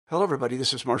Hello, everybody.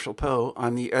 This is Marshall Poe.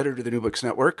 I'm the editor of the New Books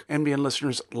Network. NBN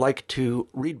listeners like to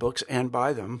read books and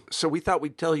buy them. So we thought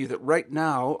we'd tell you that right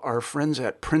now, our friends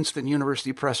at Princeton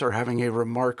University Press are having a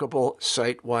remarkable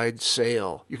site-wide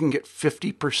sale. You can get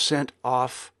 50%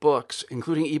 off books,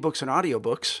 including ebooks and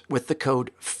audiobooks, with the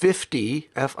code 50,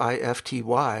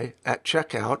 F-I-F-T-Y, at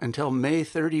checkout until May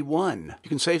 31. You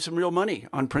can save some real money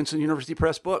on Princeton University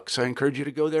Press books. I encourage you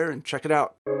to go there and check it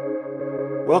out.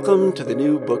 Welcome to the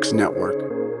New Books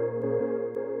Network.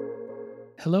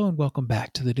 Hello and welcome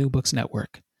back to the New Books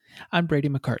Network. I'm Brady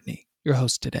McCartney, your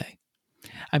host today.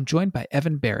 I'm joined by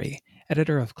Evan Berry,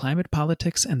 editor of Climate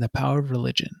Politics and the Power of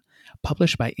Religion,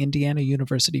 published by Indiana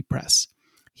University Press.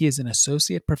 He is an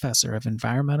associate professor of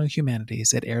environmental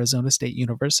humanities at Arizona State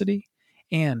University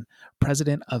and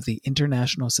president of the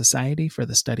International Society for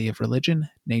the Study of Religion,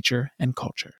 Nature, and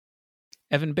Culture.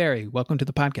 Evan Berry, welcome to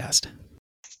the podcast.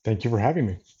 Thank you for having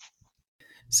me.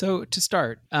 So to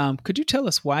start, could you tell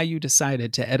us why you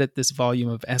decided to edit this volume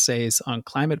of essays on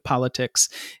climate politics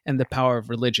and the power of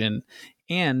religion?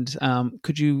 And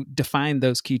could you define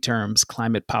those key terms,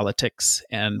 climate politics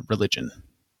and religion?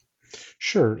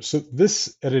 Sure. So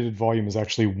this edited volume is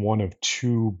actually one of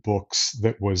two books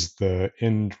that was the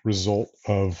end result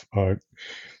of a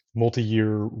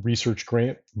multi-year research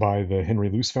grant by the Henry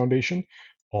Luce Foundation.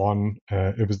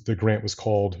 The grant was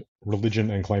called Religion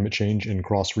and Climate Change in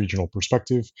Cross-Regional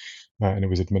Perspective, and it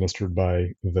was administered by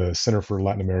the Center for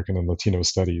Latin American and Latino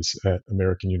Studies at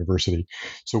American University.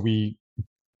 So we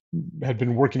had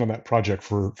been working on that project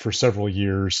for several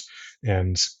years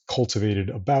and cultivated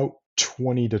about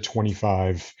 20 to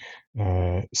 25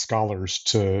 scholars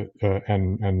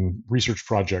and research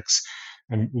projects,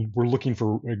 and we're looking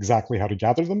for exactly how to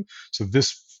gather them. So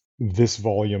this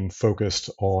volume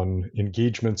focused on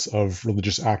engagements of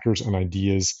religious actors and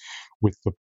ideas with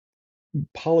the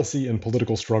policy and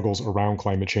political struggles around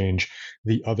climate change.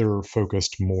 The other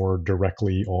focused more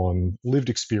directly on lived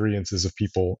experiences of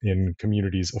people in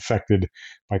communities affected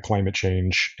by climate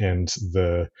change and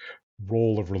the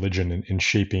role of religion in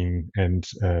shaping and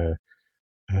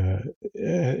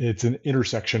it's an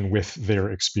intersection with their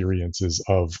experiences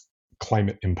of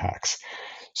climate impacts.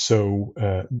 So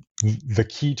the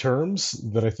key terms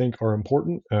that I think are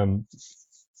important,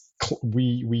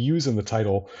 we use in the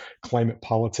title climate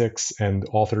politics, and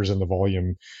authors in the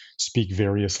volume speak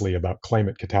variously about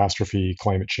climate catastrophe,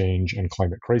 climate change, and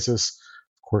climate crisis.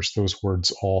 Of course, those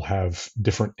words all have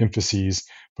different emphases,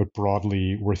 but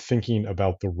broadly, we're thinking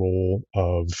about the role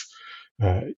of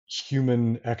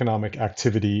human economic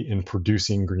activity in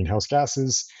producing greenhouse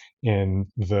gases and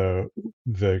the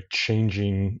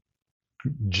changing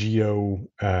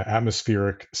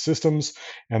atmospheric systems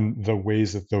and the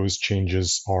ways that those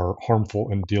changes are harmful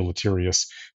and deleterious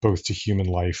both to human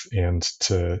life and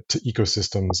to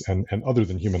ecosystems and other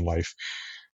than human life.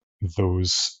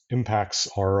 Those impacts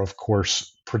are, of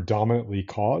course, predominantly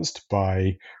caused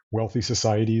by wealthy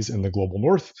societies in the global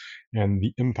north, and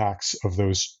the impacts of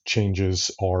those changes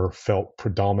are felt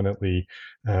predominantly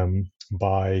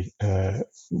by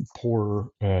poor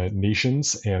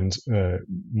nations and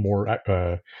more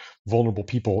vulnerable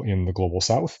people in the global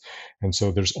south. And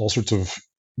so there's all sorts of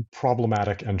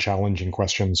problematic and challenging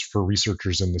questions for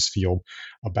researchers in this field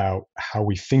about how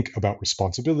we think about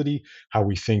responsibility, how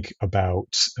we think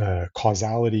about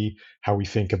causality, how we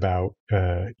think about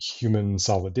human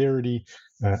solidarity,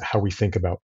 how we think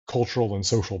about cultural and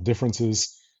social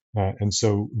differences. And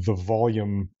so the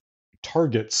volume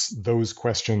targets those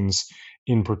questions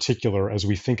in particular as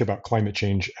we think about climate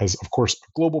change as, of course,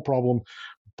 a global problem,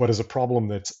 but as a problem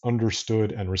that's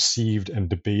understood and received and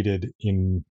debated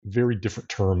in very different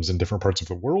terms in different parts of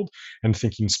the world, and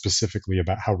thinking specifically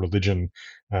about how religion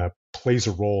plays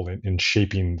a role in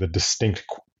shaping the distinct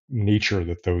nature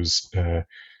that those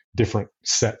different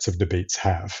sets of debates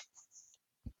have.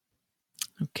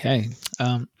 Okay.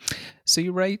 So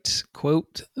you write,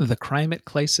 quote, "The climate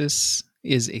crisis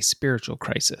is a spiritual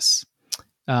crisis."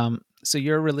 So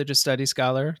you're a religious studies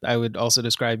scholar. I would also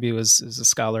describe you as a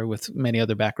scholar with many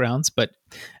other backgrounds, but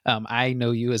I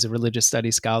know you as a religious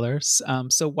studies scholar.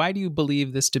 So why do you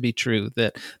believe this to be true,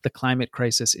 that the climate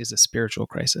crisis is a spiritual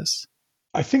crisis?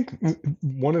 I think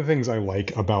one of the things I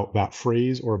like about that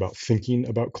phrase, or about thinking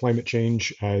about climate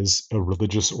change as a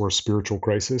religious or spiritual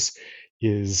crisis,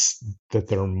 is that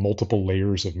there are multiple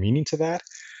layers of meaning to that.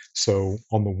 So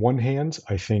on the one hand,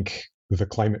 I think the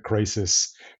climate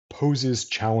crisis poses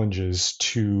challenges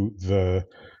to the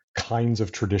kinds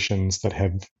of traditions that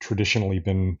have traditionally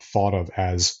been thought of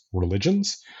as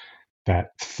religions,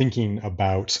 that thinking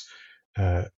about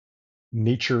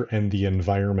nature and the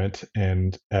environment,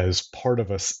 and as part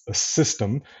of a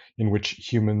system in which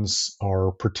humans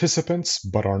are participants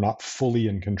but are not fully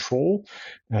in control,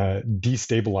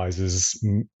 destabilizes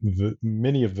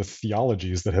many of the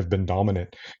theologies that have been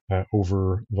dominant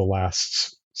over the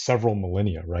last several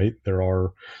millennia, right? There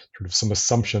are sort of some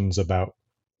assumptions about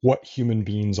what human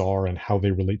beings are and how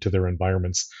they relate to their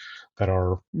environments that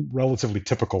are relatively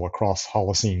typical across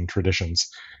Holocene traditions.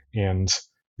 And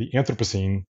the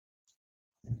Anthropocene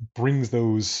brings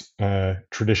those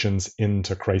traditions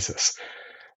into crisis.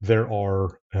 There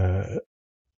are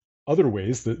other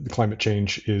ways that climate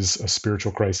change is a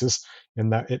spiritual crisis,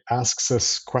 in that it asks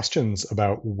us questions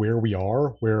about where we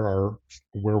are, where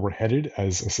we're headed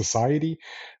as a society,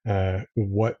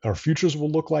 what our futures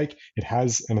will look like. It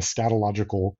has an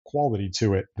eschatological quality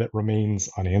to it that remains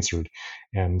unanswered.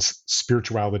 And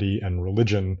spirituality and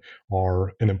religion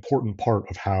are an important part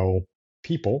of how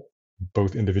people,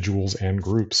 both individuals and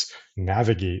groups,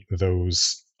 navigate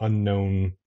those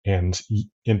unknown and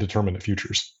indeterminate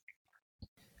futures.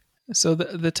 So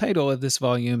the title of this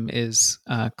volume is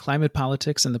Climate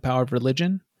Politics and the Power of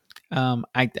Religion.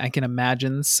 I can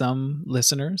imagine some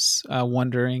listeners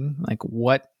wondering, like,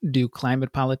 what do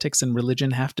climate politics and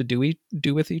religion have to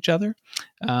do with each other?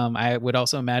 I would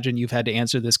also imagine you've had to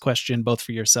answer this question both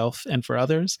for yourself and for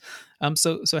others.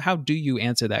 So how do you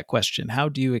answer that question? How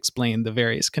do you explain the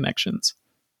various connections?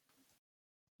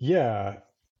 Yeah,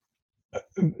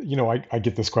 I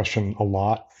get this question a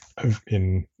lot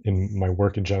in my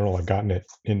work in general. I've gotten it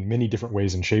in many different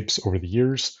ways and shapes over the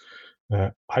years.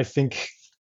 I think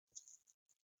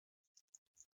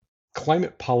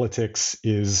climate politics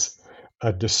is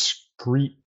a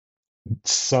discrete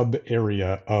sub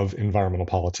area of environmental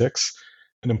politics.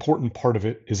 An important part of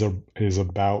it is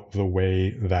about the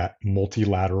way that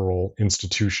multilateral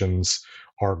institutions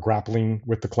are grappling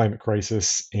with the climate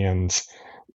crisis and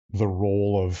the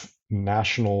role of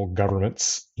national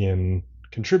governments in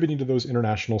contributing to those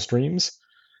international streams.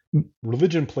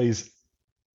 Religion plays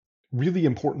really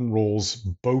important roles,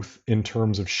 both in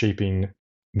terms of shaping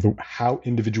how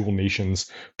individual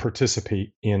nations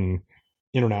participate in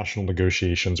international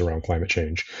negotiations around climate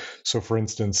change. So, for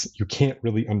instance, you can't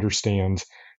really understand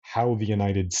how the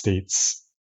United States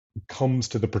comes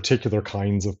to the particular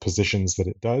kinds of positions that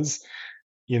it does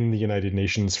in the United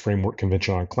Nations Framework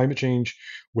Convention on Climate Change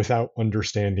without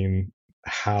understanding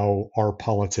how our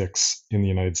politics in the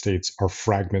United States are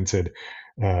fragmented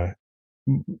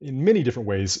in many different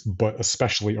ways, but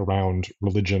especially around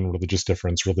religion, religious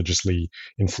difference, religiously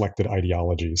inflected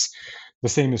ideologies. The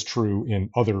same is true in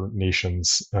other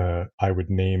nations. I would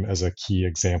name as a key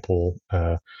example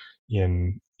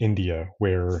in India,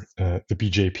 where the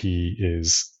BJP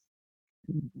is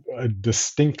a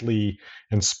distinctly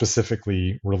and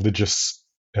specifically religious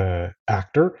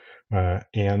actor,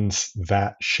 and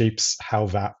that shapes how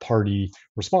that party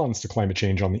responds to climate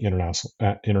change on the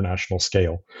international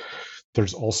scale.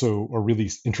 There's also a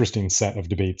really interesting set of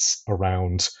debates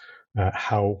around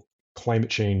how climate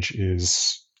change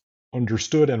is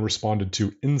understood and responded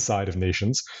to inside of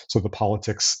nations. So the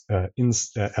politics at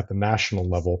the national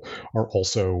level are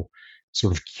also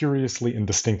sort of curiously and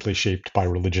distinctly shaped by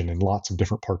religion in lots of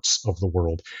different parts of the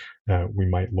world. We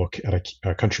might look at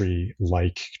a country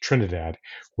like Trinidad,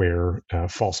 where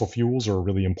fossil fuels are a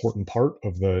really important part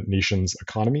of the nation's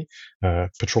economy,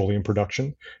 petroleum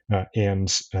production,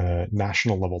 and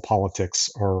national level politics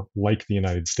are, like the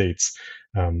United States,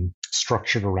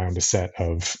 structured around a set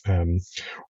of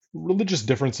religious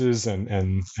differences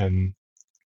and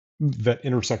that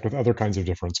intersect with other kinds of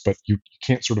difference, but you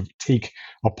can't sort of take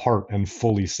apart and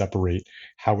fully separate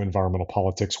how environmental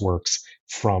politics works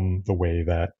from the way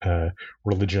that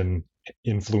religion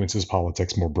influences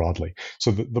politics more broadly. So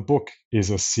the book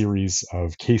is a series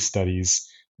of case studies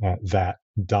that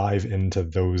dive into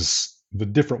the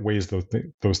different ways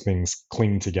those things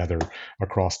cling together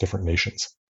across different nations.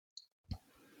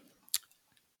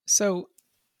 So,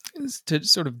 to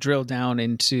sort of drill down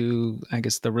into, I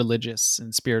guess, the religious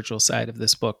and spiritual side of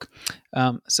this book.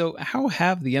 So how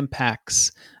have the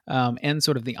impacts and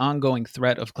sort of the ongoing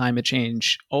threat of climate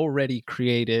change already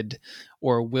created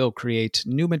or will create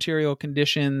new material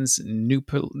conditions, new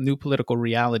political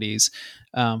realities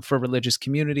for religious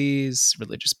communities,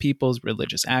 religious peoples,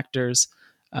 religious actors?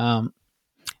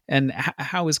 And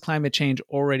how is climate change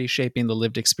already shaping the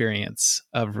lived experience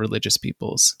of religious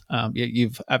peoples?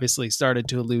 You've obviously started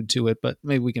to allude to it, but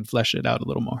maybe we can flesh it out a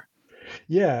little more.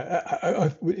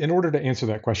 Yeah, in order to answer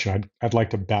that question, I'd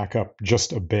like to back up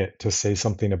just a bit to say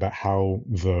something about how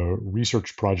the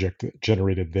research project that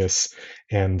generated this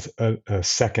and a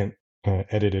second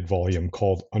edited volume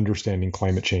called Understanding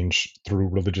Climate Change Through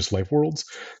Religious Life Worlds.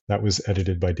 That was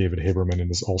edited by David Haberman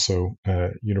and is also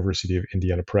University of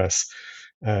Indiana Press.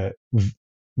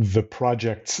 The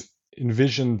project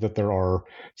envisioned that there are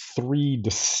three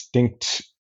distinct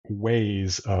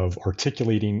ways of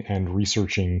articulating and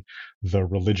researching the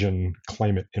religion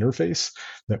climate interface.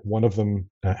 That one of them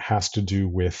has to do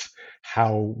with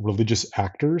how religious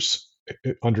actors,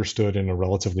 understood in a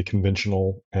relatively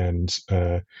conventional and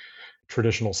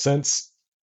traditional sense,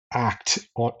 act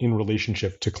in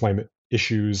relationship to climate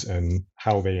issues and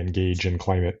how they engage in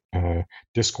climate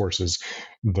discourses.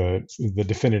 The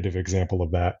definitive example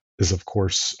of that is, of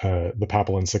course, the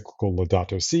papal encyclical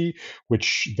Laudato Si,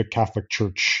 which the Catholic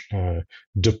Church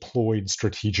deployed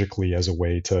strategically as a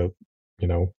way to,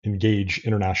 engage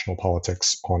international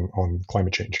politics on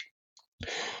climate change.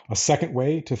 A second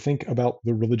way to think about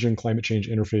the religion climate change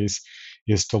interface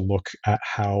is to look at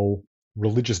how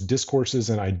religious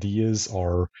discourses and ideas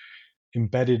are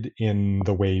embedded in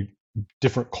the way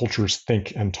different cultures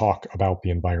think and talk about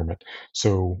the environment.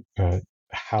 So,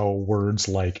 how words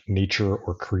like nature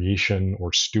or creation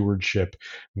or stewardship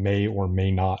may or may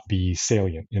not be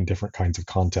salient in different kinds of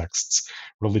contexts.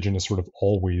 Religion is sort of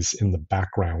always in the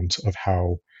background of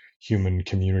how human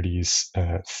communities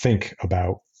think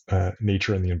about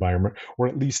nature and the environment, or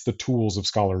at least the tools of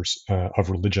scholars of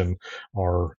religion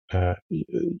are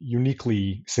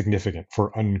uniquely significant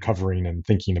for uncovering and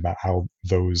thinking about how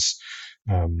those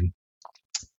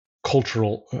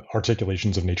cultural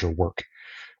articulations of nature work.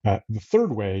 The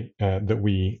third way that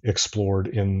we explored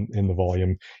in the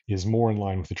volume is more in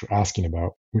line with what you're asking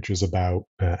about, which is about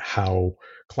how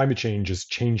climate change is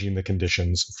changing the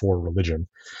conditions for religion.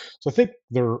 So I think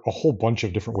there are a whole bunch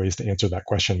of different ways to answer that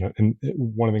question. And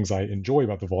one of the things I enjoy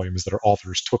about the volume is that our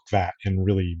authors took that in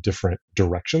really different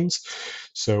directions.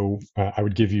 So I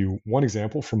would give you one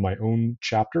example from my own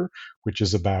chapter, which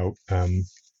is about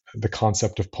the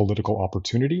concept of political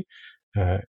opportunity.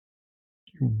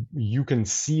 You can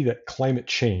see that climate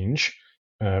change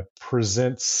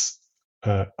presents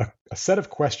a set of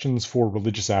questions for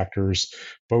religious actors,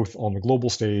 both on the global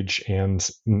stage and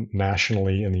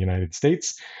nationally in the United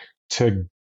States, to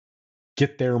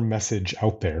get their message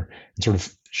out there. And sort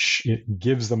of it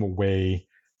gives them a way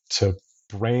to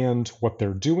brand what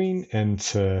they're doing and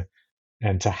to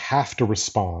have to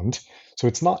respond. So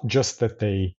it's not just that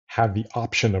they have the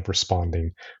option of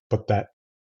responding, but that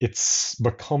it's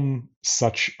become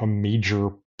such a major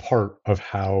part of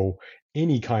how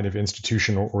any kind of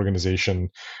institution or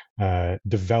organization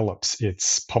develops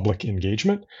its public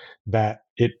engagement, that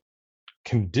it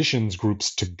conditions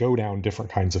groups to go down different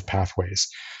kinds of pathways.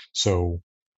 So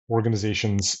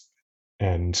organizations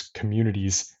and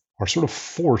communities are sort of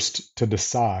forced to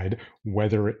decide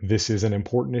whether this is an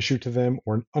important issue to them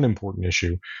or an unimportant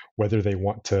issue, whether they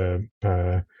want to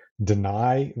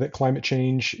deny that climate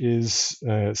change is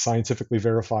scientifically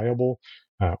verifiable,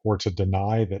 or to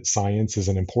deny that science is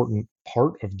an important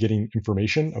part of getting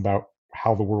information about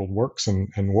how the world works and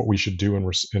what we should do in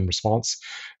response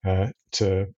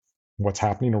to what's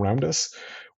happening around us,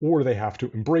 or they have to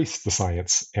embrace the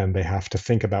science and they have to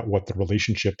think about what the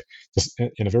relationship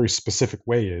in a very specific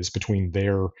way is between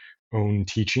their own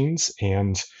teachings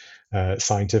and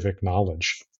scientific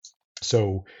knowledge.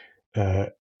 So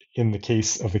in the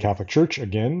case of the Catholic Church,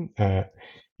 again,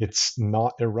 it's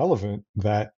not irrelevant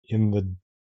that in the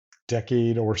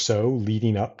decade or so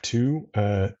leading up to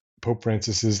Pope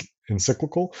Francis's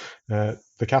encyclical,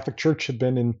 the Catholic Church had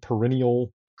been in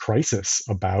perennial crisis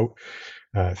about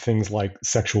things like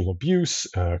sexual abuse,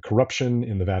 corruption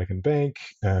in the Vatican Bank,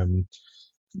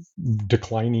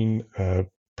 declining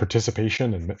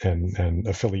participation and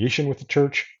affiliation with the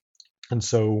church. And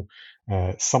so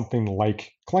something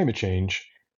like climate change,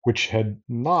 which had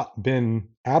not been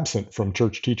absent from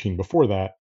church teaching before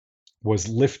that, was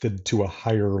lifted to a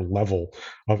higher level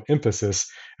of emphasis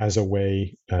as a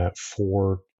way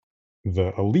for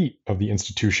the elite of the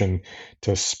institution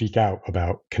to speak out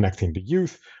about connecting to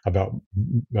youth, about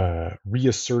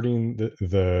reasserting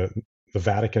the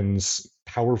Vatican's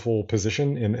powerful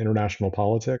position in international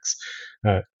politics.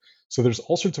 So there's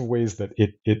all sorts of ways that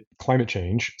climate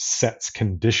change sets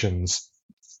conditions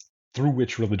through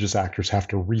which religious actors have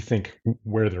to rethink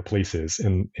where their place is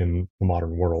in the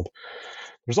modern world.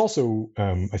 There's also,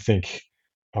 I think,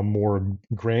 a more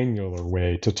granular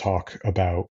way to talk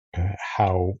about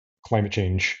how climate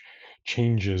change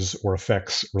changes or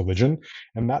affects religion,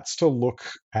 and that's to look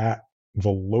at the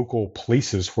local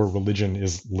places where religion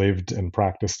is lived and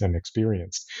practiced and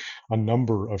experienced. A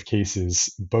number of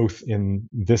cases, both in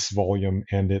this volume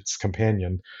and its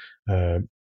companion,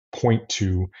 point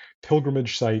to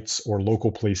pilgrimage sites or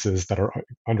local places that are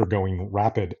undergoing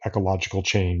rapid ecological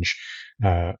change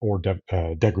or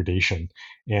degradation.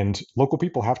 And local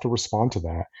people have to respond to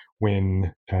that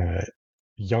when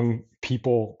young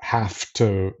people have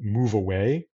to move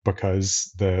away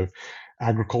because the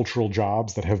agricultural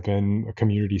jobs that have been a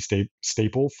community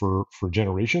staple for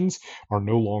generations are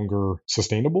no longer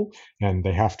sustainable, and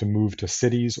they have to move to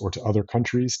cities or to other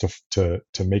countries to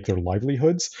make their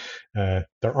livelihoods. There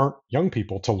aren't young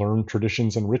people to learn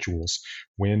traditions and rituals.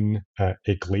 When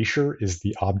a glacier is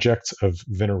the object of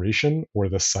veneration or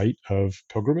the site of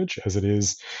pilgrimage, as it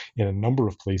is in a number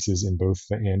of places in both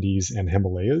the Andes and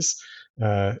Himalayas,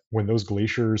 when those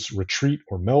glaciers retreat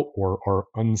or melt or are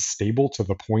unstable to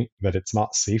the point that it's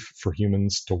not safe for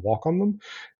humans to walk on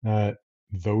them,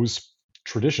 those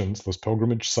traditions, those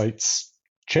pilgrimage sites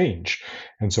change.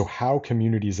 And so how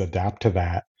communities adapt to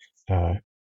that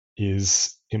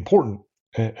is important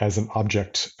as an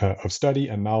object of study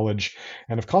and knowledge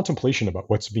and of contemplation about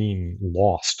what's being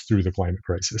lost through the climate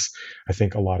crisis. I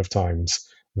think a lot of times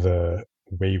the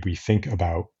way we think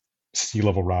about sea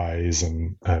level rise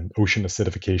and ocean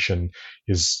acidification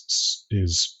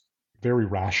is very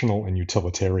rational and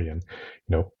utilitarian.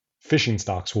 Fishing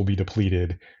stocks will be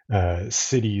depleted.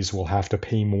 Cities will have to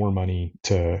pay more money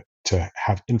to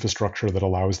have infrastructure that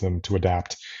allows them to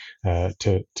adapt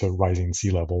to rising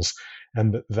sea levels,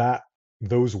 and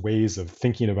those ways of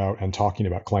thinking about and talking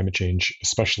about climate change,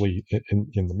 especially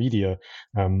in the media,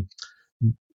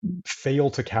 fail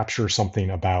to capture something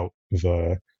about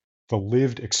the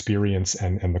lived experience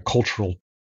and the cultural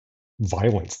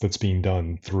violence that's being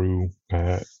done through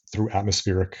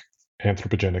atmospheric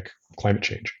anthropogenic climate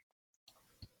change.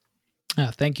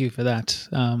 Thank you for that.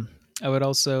 I would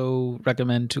also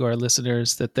recommend to our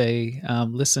listeners that they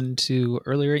listen to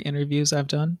earlier interviews I've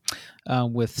done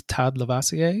with Todd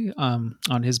Lavoisier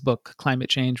on his book, Climate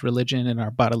Change, Religion, and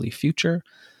Our Bodily Future,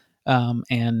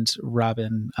 and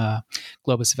Robin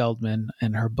Globus Feldman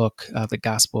and her book, The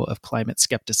Gospel of Climate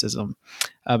Skepticism,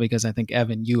 because I think,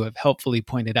 Evan, you have helpfully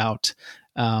pointed out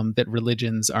that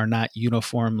religions are not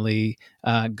uniformly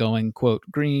going, quote,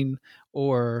 green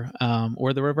or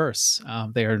the reverse.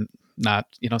 They are not,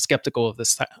 skeptical of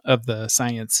the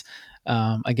science,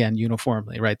 again,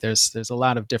 uniformly, right? There's a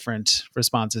lot of different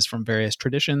responses from various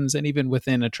traditions, and even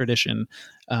within a tradition,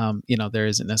 there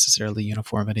isn't necessarily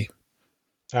uniformity.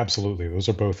 Absolutely. Those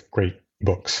are both great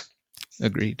books.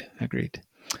 Agreed.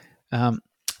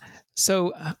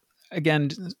 So again,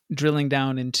 drilling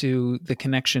down into the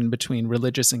connection between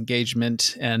religious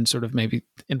engagement and sort of maybe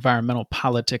environmental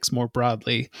politics more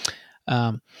broadly.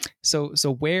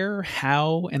 So where,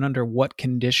 how, and under what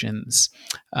conditions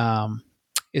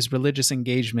is religious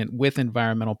engagement with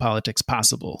environmental politics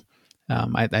possible?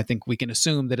 I think we can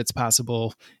assume that it's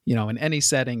possible, in any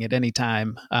setting at any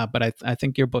time. But I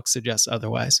think your book suggests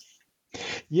otherwise.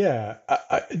 Yeah,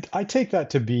 I take that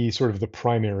to be sort of the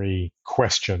primary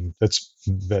question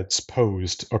that's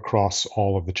posed across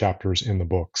all of the chapters in the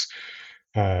books.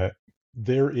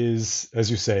 There is, as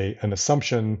you say, an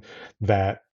assumption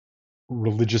that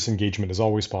religious engagement is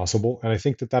always possible, and I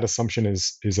think that assumption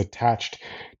is attached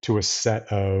to a set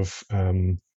of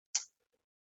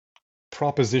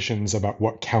propositions about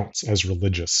what counts as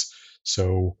religious.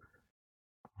 So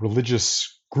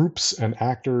religious groups and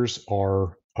actors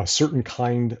are a certain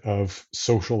kind of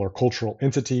social or cultural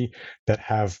entity that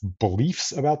have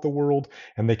beliefs about the world,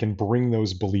 and they can bring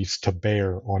those beliefs to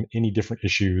bear on any different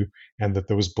issue, and that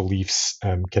those beliefs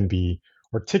can be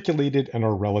articulated and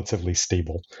are relatively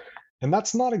stable. And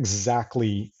that's not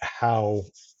exactly how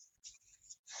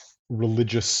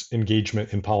religious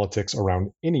engagement in politics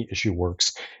around any issue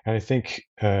works. And I think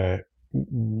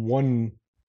one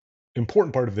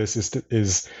important part of this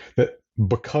is that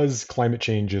because climate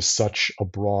change is such a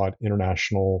broad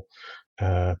international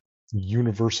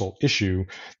universal issue,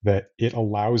 that it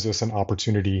allows us an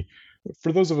opportunity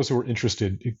for those of us who are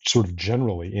interested sort of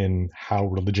generally in how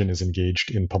religion is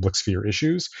engaged in public sphere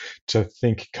issues to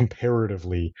think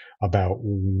comparatively about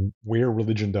where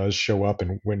religion does show up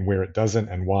and where it doesn't,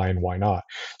 and why not.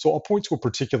 So I'll point to a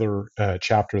particular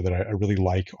chapter that I really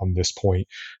like on this point.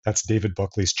 That's David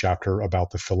Buckley's chapter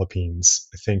about the Philippines.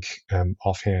 I think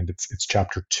offhand it's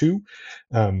chapter 2.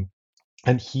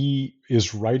 And he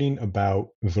is writing about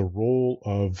the role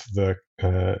of the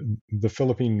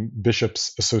Philippine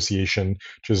Bishops Association,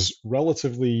 which is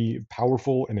relatively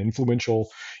powerful and influential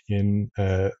in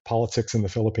politics in the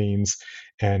Philippines,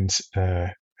 and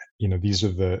these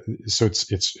are so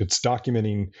it's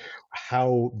documenting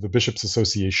how the Bishops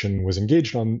Association was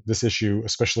engaged on this issue,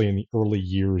 especially in the early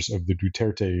years of the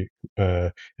Duterte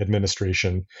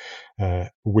administration,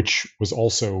 which was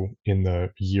also in the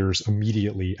years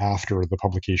immediately after the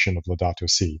publication of Laudato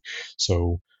Si.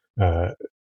 So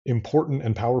important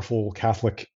and powerful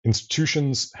Catholic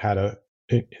institutions had a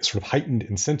sort of heightened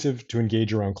incentive to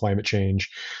engage around climate change.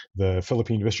 The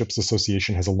Philippine Bishops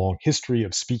Association has a long history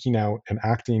of speaking out and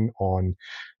acting on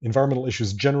environmental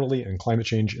issues generally and climate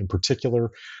change in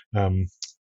particular.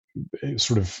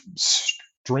 Sort of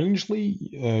strangely,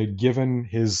 given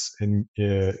his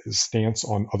stance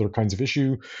on other kinds of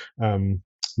issue, President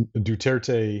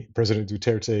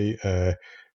Duterte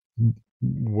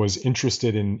was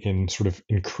interested in sort of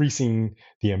increasing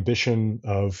the ambition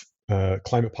of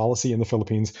climate policy in the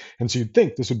Philippines, and so you'd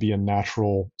think this would be a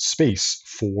natural space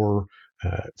for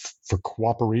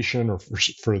cooperation or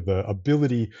for the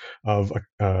ability of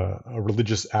a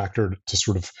religious actor to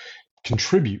sort of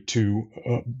contribute to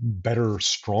better,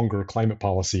 stronger climate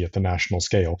policy at the national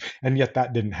scale. And yet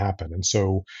that didn't happen. And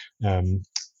so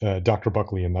Dr.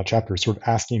 Buckley in that chapter is sort of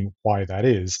asking why that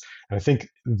is. And I think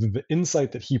the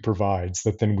insight that he provides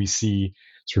that then we see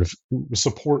sort of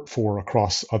support for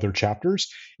across other chapters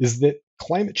is that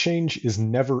climate change is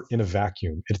never in a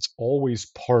vacuum. It's always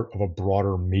part of a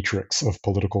broader matrix of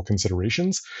political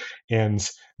considerations, and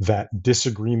that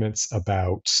disagreements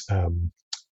about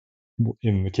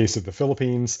in the case of the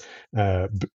Philippines,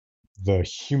 the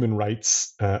human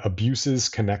rights abuses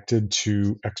connected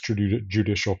to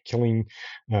extrajudicial killing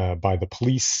by the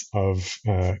police of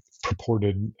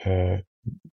purported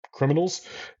criminals,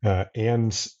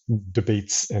 and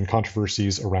debates and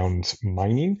controversies around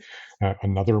mining,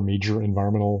 another major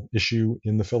environmental issue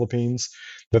in the Philippines,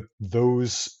 that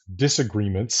those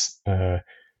disagreements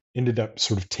ended up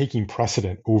sort of taking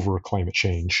precedent over climate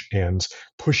change and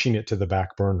pushing it to the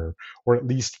back burner, or at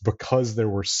least because there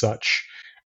were such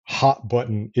hot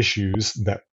button issues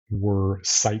that were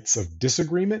sites of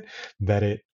disagreement, that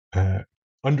it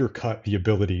undercut the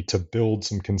ability to build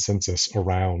some consensus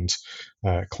around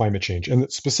climate change. And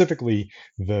that specifically,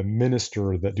 the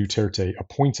minister that Duterte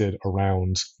appointed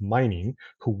around mining,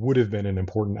 who would have been an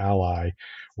important ally,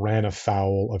 ran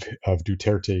afoul of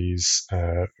Duterte's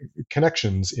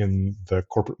connections in the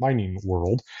corporate mining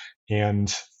world,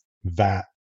 and that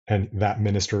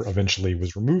minister eventually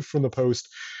was removed from the post,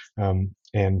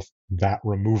 and that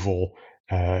removal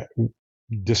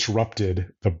disrupted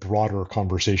the broader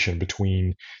conversation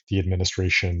between the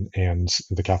administration and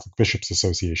the Catholic Bishops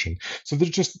Association. So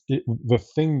there's just the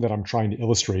thing that I'm trying to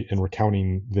illustrate in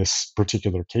recounting this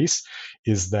particular case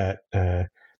is that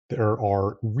there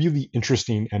are really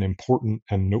interesting and important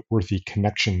and noteworthy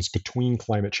connections between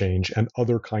climate change and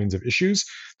other kinds of issues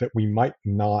that we might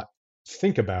not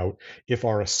think about if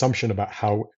our assumption about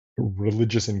how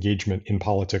religious engagement in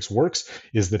politics works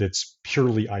is that it's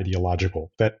purely ideological,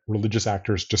 that religious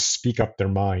actors just speak up their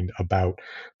mind about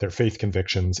their faith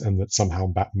convictions and that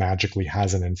somehow magically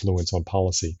has an influence on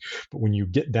policy. But when you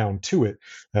get down to it,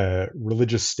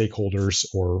 religious stakeholders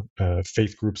or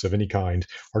faith groups of any kind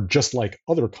are just like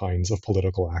other kinds of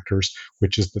political actors,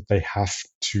 which is that they have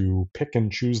to pick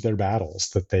and choose their battles,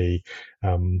 that they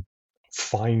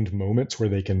find moments where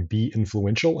they can be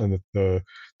influential, and that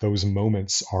those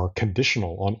moments are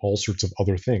conditional on all sorts of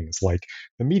other things, like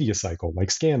the media cycle, like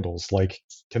scandals, like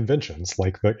conventions,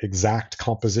 like the exact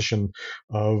composition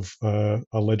of a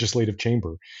legislative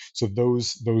chamber. So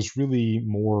those really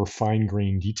more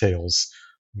fine-grained details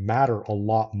matter a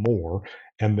lot more,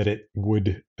 and that it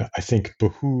would, I think,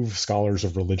 behoove scholars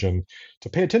of religion to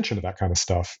pay attention to that kind of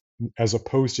stuff, as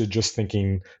opposed to just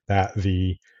thinking that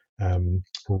the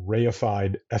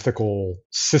reified ethical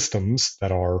systems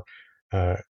that are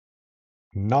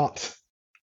not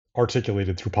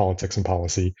articulated through politics and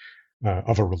policy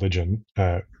of a religion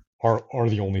are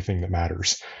the only thing that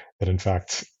matters. That in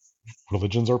fact,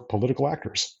 religions are political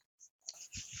actors.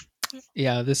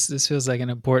 Yeah, this feels like an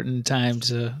important time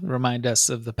to remind us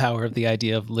of the power of the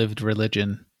idea of lived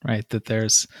religion, right? That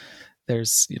there's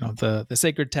the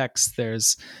sacred text,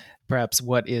 there's perhaps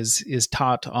what is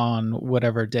taught on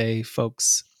whatever day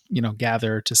folks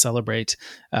gather to celebrate,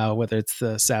 whether it's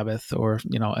the Sabbath or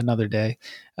another day,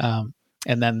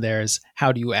 and then there's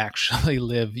how do you actually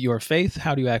live your faith?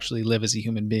 How do you actually live as a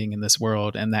human being in this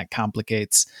world? And that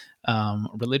complicates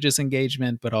religious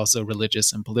engagement, but also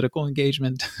religious and political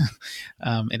engagement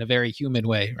in a very human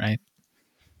way, right?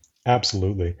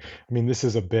 Absolutely. I mean, this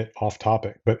is a bit off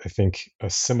topic, but I think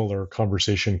a similar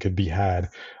conversation could be had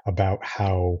about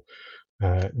how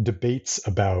debates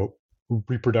about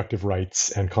reproductive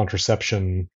rights and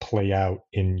contraception play out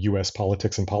in US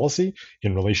politics and policy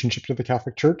in relationship to the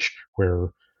Catholic Church, where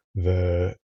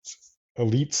the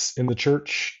elites in the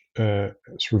church sort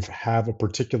of have a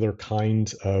particular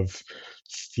kind of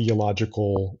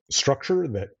theological structure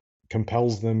that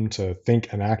compels them to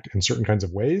think and act in certain kinds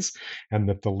of ways, and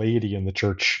that the laity in the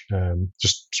church,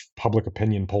 just public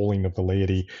opinion polling of the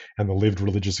laity and the lived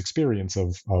religious experience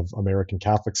of American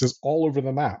Catholics, is all over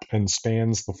the map and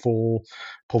spans the full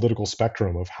political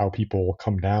spectrum of how people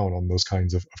come down on those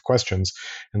kinds of questions.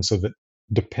 And so that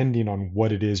depending on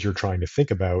what it is you're trying to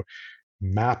think about,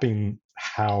 mapping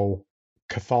how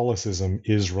Catholicism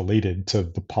is related to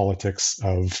the politics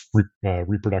of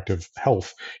reproductive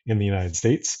health in the United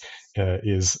States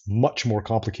is much more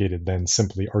complicated than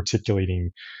simply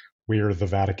articulating where the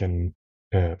Vatican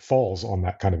falls on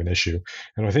that kind of an issue.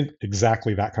 And I think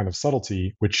exactly that kind of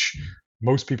subtlety, which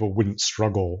most people wouldn't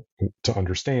struggle to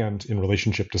understand in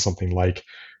relationship to something like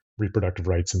reproductive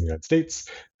rights in the United States,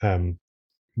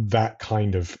 that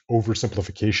kind of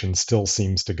oversimplification still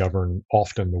seems to govern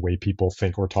often the way people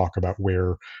think or talk about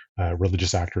where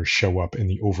religious actors show up in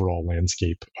the overall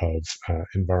landscape of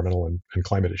environmental and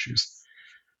climate issues.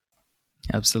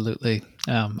 Absolutely.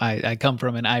 I come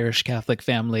from an Irish Catholic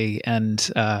family,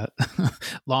 and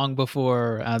long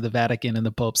before the Vatican and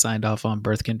the Pope signed off on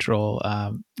birth control,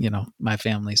 my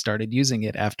family started using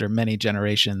it after many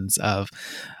generations of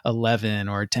 11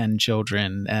 or 10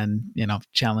 children and,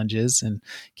 challenges and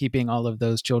keeping all of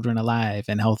those children alive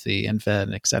and healthy and fed,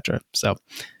 etc. So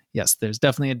yes, there's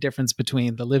definitely a difference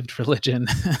between the lived religion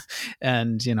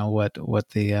and what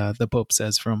the Pope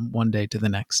says from one day to the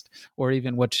next, or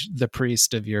even what the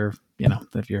priest of your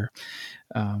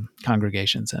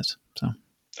congregation says. So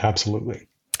absolutely.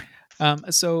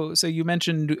 So you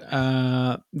mentioned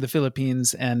the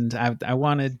Philippines, and I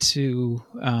wanted to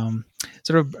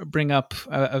sort of bring up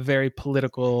a very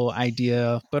political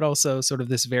idea, but also sort of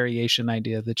this variation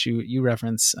idea that you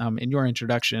reference in your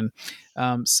introduction.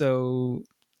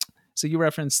 So you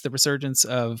referenced the resurgence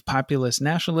of populist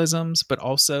nationalisms, but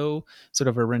also sort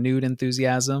of a renewed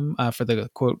enthusiasm for the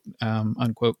quote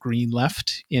unquote green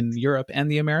left in Europe and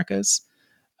the Americas.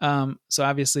 So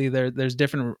obviously there's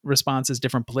different responses,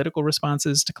 different political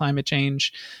responses to climate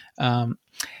change.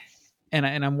 And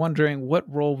I'm wondering, what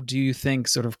role do you think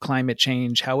sort of climate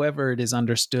change, however it is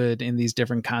understood in these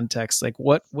different contexts, like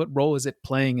what role is it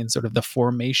playing in sort of the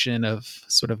formation of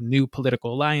sort of new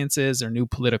political alliances or new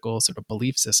political sort of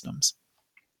belief systems?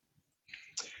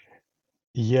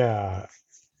 Yeah.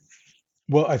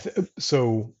 Well,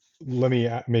 so let me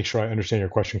make sure I understand your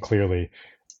question clearly.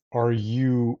 Are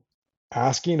you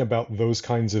asking about those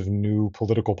kinds of new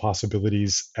political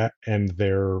possibilities and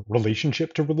their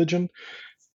relationship to religion?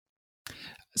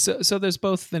 So there's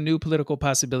both the new political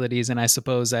possibilities, and I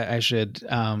suppose I should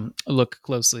look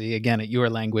closely again at your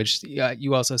language.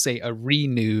 You also say a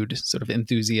renewed sort of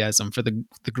enthusiasm for the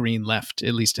green left,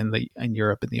 at least in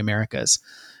Europe and the Americas.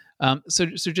 So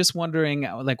just wondering,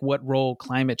 like, what role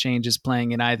climate change is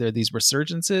playing in either these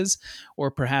resurgences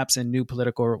or perhaps in new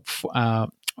political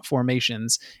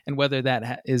formations, and whether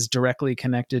that is directly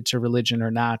connected to religion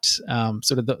or not.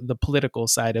 Sort of the political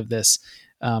side of this,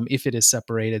 if it is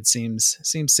separated, seems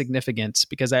significant,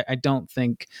 because I don't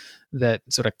think that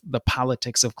sort of the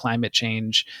politics of climate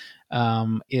change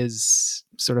is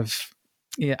sort of,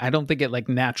 I don't think it like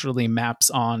naturally maps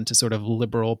on to sort of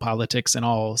liberal politics in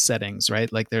all settings,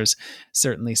 right? Like there's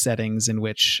certainly settings in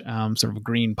which sort of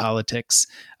green politics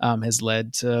has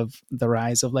led to the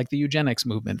rise of like the eugenics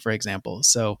movement, for example.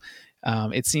 So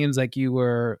it seems like you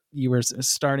were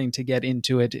starting to get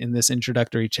into it in this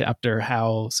introductory chapter,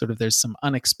 how sort of there's some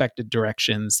unexpected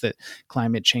directions that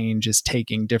climate change is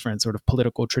taking different sort of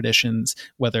political traditions,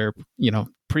 whether,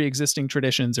 pre-existing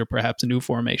traditions or perhaps new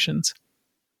formations.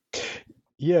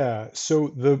 Yeah, so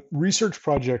the research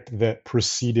project that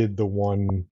preceded the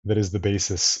one that is the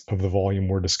basis of the volume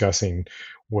we're discussing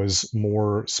was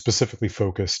more specifically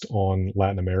focused on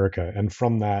Latin America. And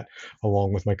from that,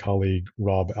 along with my colleague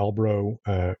Rob Albro,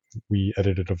 we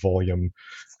edited a volume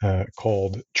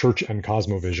called Church and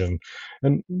Cosmovision.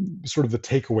 And sort of the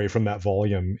takeaway from that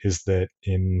volume is that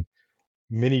in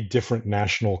many different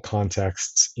national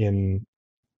contexts in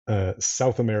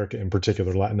South America in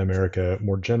particular, Latin America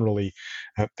more generally,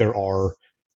 there are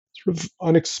sort of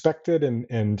unexpected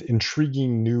and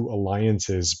intriguing new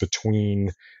alliances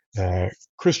between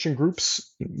Christian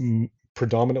groups,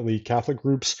 predominantly Catholic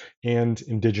groups and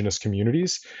indigenous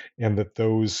communities, and that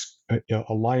those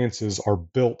alliances are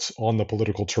built on the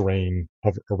political terrain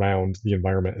around the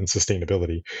environment and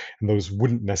sustainability. And those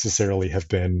wouldn't necessarily have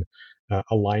been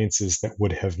alliances that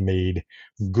would have made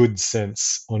good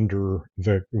sense under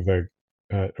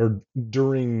or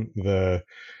during the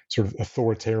sort of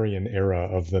authoritarian era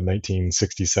of the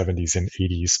 1960s, 70s, and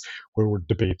 80s, where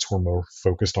debates were more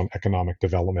focused on economic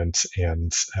development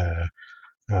and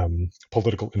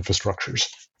political infrastructures.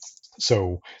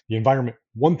 So the environment,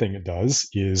 one thing it does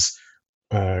is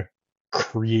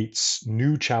creates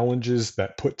new challenges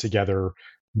that put together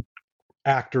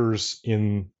actors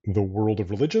in the world of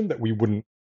religion that we wouldn't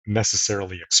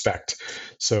necessarily expect.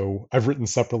 So I've written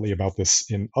separately about this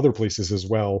in other places as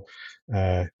well.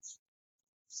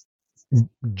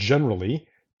 Generally,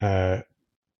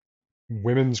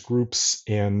 women's groups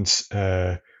and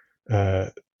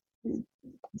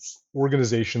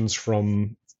organizations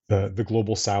from the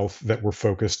global south that were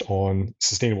focused on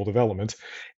sustainable development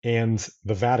and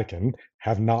the Vatican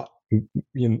have not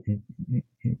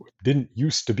didn't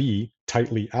used to be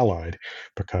tightly allied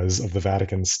because of the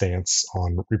Vatican's stance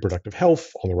on reproductive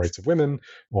health, on the rights of women,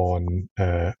 on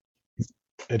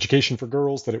education for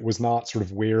girls, that it was not sort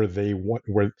of where they want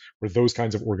where those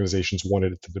kinds of organizations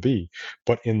wanted it to be.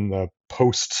 But in the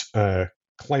post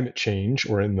climate change,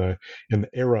 or in the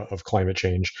era of climate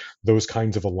change, those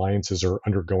kinds of alliances are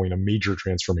undergoing a major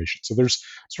transformation. So there's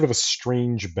sort of a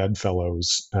strange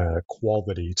bedfellows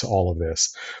quality to all of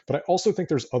this. But I also think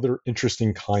there's other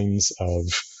interesting kinds of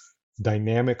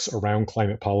dynamics around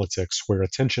climate politics where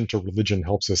attention to religion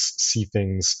helps us see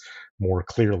things more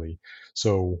clearly.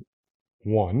 So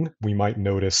one, we might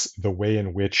notice the way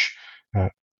in which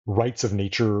rights of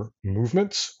nature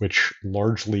movements, which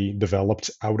largely developed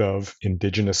out of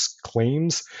indigenous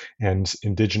claims and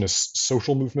indigenous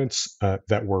social movements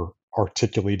that were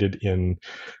articulated in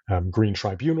green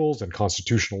tribunals and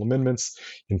constitutional amendments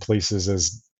in places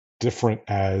as different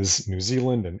as New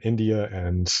Zealand and India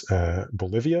and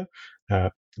Bolivia.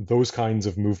 Those kinds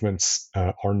of movements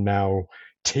are now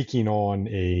taking on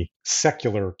a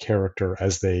secular character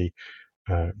as they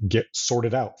get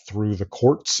sorted out through the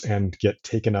courts and get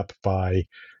taken up by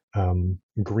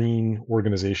green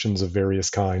organizations of various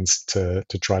kinds to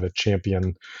try to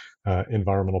champion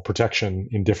environmental protection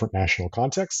in different national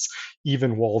contexts,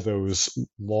 even while those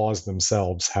laws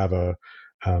themselves have a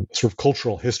sort of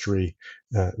cultural history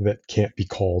that can't be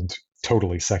called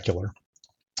totally secular.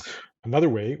 Another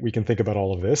way we can think about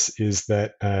all of this is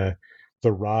that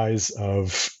the rise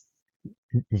of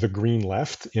the green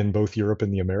left in both Europe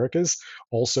and the Americas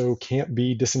also can't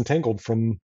be disentangled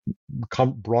from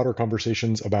broader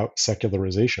conversations about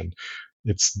secularization.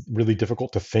 It's really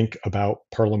difficult to think about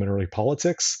parliamentary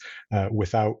politics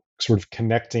without sort of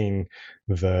connecting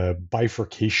the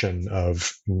bifurcation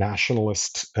of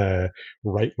nationalist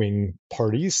right-wing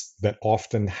parties that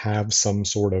often have some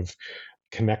sort of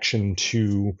connection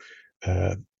to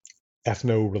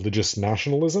ethno-religious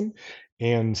nationalism,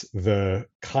 and the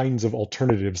kinds of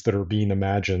alternatives that are being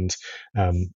imagined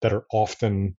that are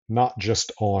often not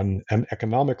just on an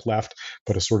economic left,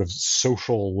 but a sort of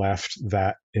social left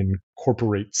that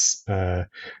incorporates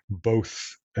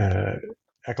both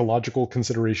ecological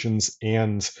considerations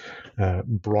and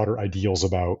broader ideals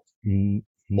about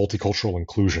multicultural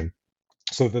inclusion.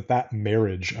 So that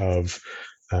marriage of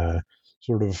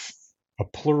sort of a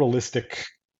pluralistic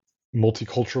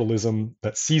multiculturalism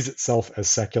that sees itself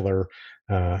as secular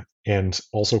and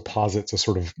also posits a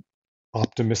sort of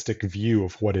optimistic view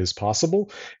of what is possible,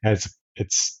 as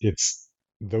it's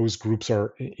those groups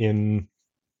are in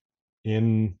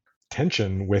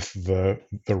tension with the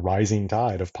rising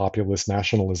tide of populist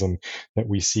nationalism that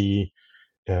we see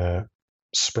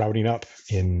sprouting up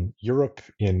in Europe,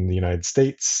 in the United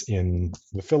States, in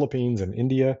the Philippines, in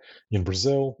India, in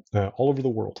Brazil, all over the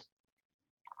world.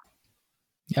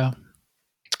 Yeah,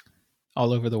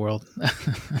 all over the world.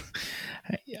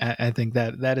 I think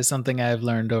that is something I've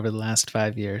learned over the last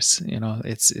 5 years. You know,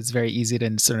 it's very easy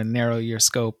to sort of narrow your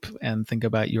scope and think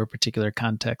about your particular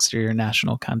context or your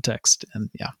national context. And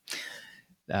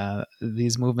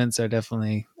these movements are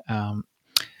definitely,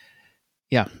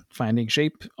 finding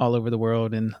shape all over the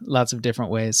world in lots of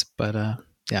different ways. But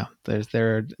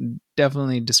there are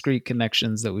definitely discrete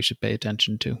connections that we should pay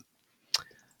attention to.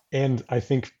 And I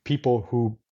think people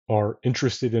who are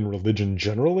interested in religion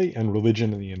generally and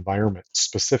religion and the environment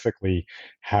specifically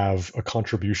have a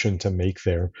contribution to make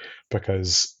there,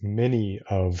 because many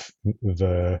of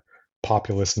the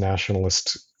populist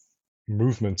nationalist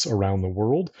movements around the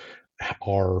world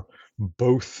are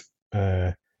both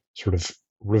sort of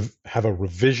have a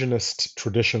revisionist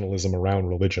traditionalism around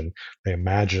religion. They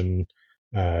imagine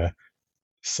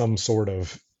some sort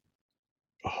of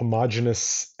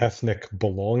homogenous ethnic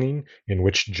belonging in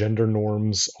which gender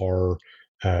norms are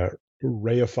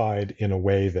reified in a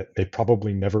way that they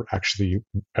probably never actually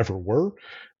ever were,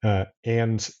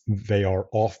 and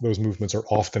those movements are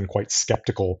often quite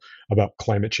skeptical about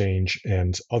climate change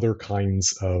and other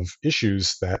kinds of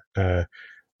issues that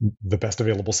the best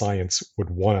available science would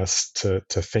want us to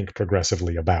think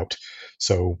progressively about.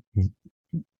 So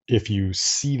if you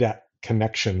see that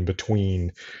connection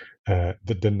between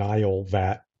the denial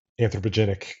that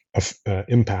anthropogenic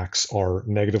impacts are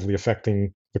negatively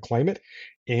affecting the climate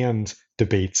and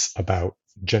debates about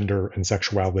gender and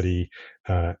sexuality,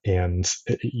 and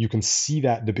you can see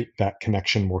that that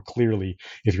connection more clearly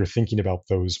if you're thinking about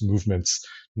those movements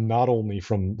not only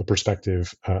from the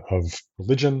perspective of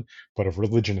religion, but of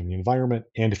religion and the environment,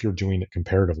 and if you're doing it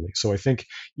comparatively. So I think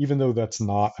even though that's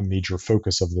not a major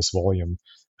focus of this volume,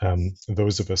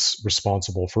 those of us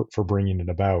responsible for bringing it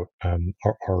about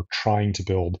are trying to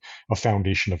build a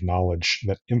foundation of knowledge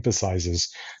that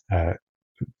emphasizes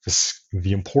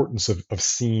the importance of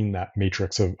seeing that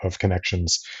matrix of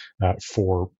connections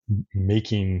for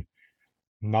making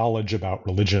knowledge about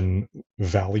religion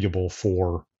valuable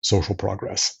for social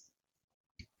progress.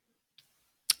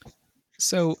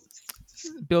 So,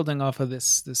 building off of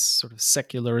this sort of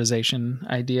secularization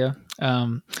idea,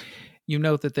 you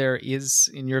note that there is,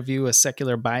 in your view, a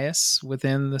secular bias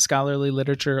within the scholarly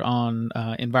literature on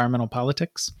environmental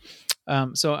politics.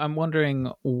 So I'm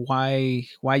wondering why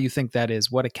you think that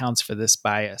is. What accounts for this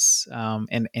bias,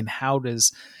 and how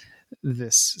does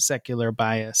this secular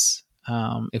bias,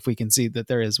 if we can see that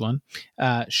there is one,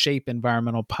 shape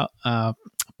environmental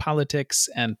politics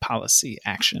and policy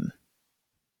action?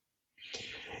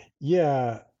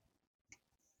 Yeah.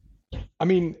 I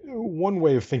mean, one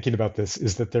way of thinking about this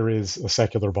is that there is a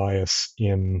secular bias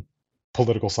in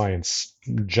political science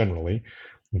generally,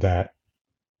 that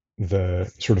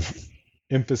the sort of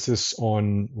emphasis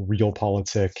on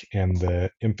realpolitik and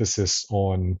the emphasis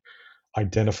on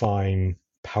identifying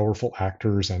powerful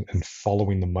actors and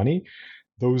following the money,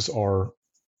 those are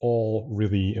all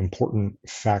really important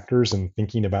factors in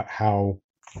thinking about how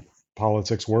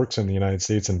politics works in the United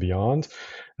States and beyond.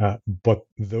 But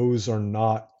those are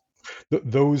not,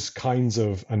 those kinds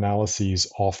of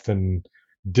analyses often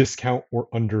discount or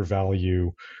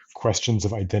undervalue questions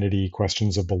of identity,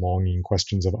 questions of belonging,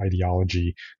 questions of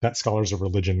ideology that scholars of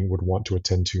religion would want to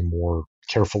attend to more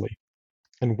carefully.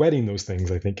 And wedding those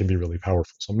things, I think, can be really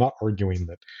powerful. So I'm not arguing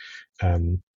that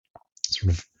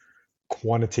sort of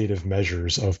quantitative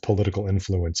measures of political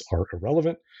influence are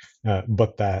irrelevant,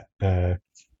 but that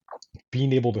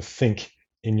being able to think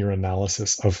in your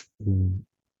analysis of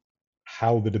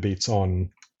how the debates on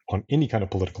any kind of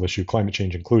political issue, climate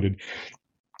change included,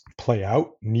 play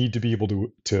out, need to be able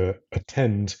to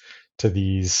attend to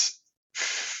these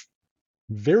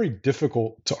very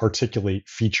difficult to articulate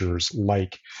features,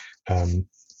 like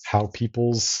how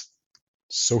people's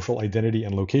social identity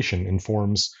and location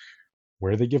informs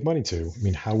where they give money to. I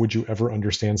mean, how would you ever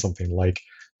understand something like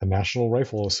the National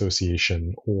Rifle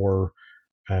Association or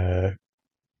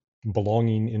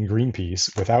belonging in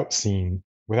Greenpeace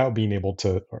without being able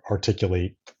to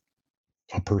articulate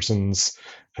a person's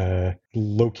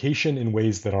location in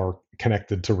ways that are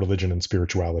connected to religion and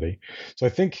spirituality? So I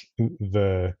think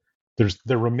there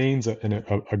remains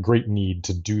a great need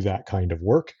to do that kind of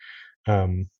work.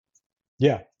 I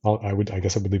guess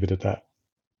I would leave it at that.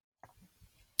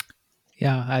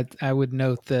 Yeah, I would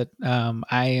note that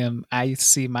I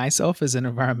see myself as an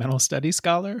environmental studies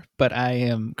scholar, but I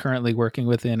am currently working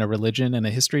within a religion and a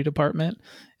history department,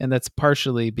 and that's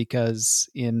partially because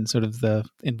in sort of the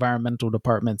environmental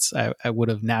departments, I would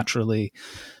have naturally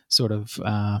sort of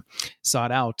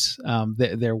sought out.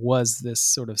 There was this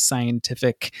sort of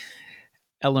scientific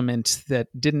element that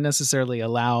didn't necessarily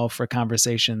allow for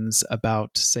conversations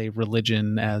about, say,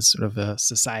 religion as sort of a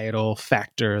societal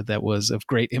factor that was of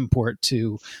great import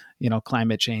to,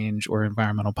 climate change or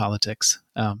environmental politics.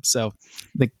 So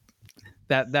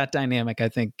that dynamic, I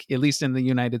think, at least in the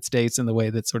United States, in the way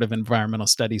that sort of environmental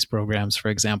studies programs, for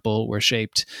example, were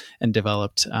shaped and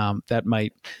developed, that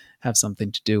might have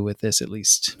something to do with this, at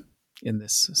least in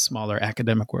this smaller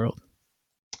academic world.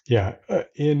 Yeah,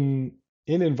 in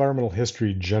environmental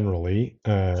history generally,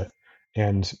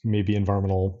 and maybe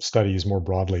environmental studies more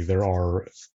broadly,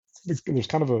 there's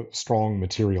kind of a strong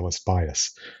materialist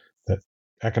bias that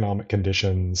economic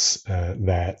conditions,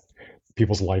 that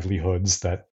people's livelihoods,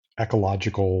 that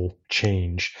ecological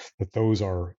change, that those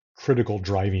are critical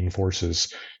driving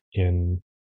forces in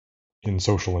in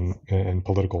social and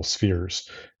political spheres.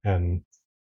 And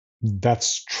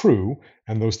that's true.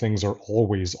 And those things are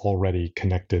always already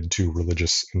connected to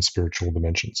religious and spiritual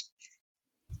dimensions.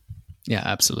 Yeah,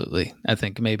 absolutely. I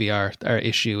think maybe our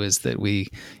issue is that we,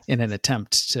 in an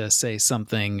attempt to say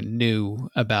something new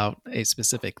about a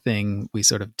specific thing, we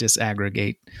sort of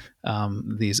disaggregate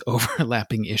these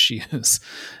overlapping issues.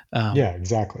 Yeah,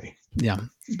 exactly. Yeah,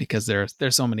 because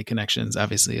there's so many connections,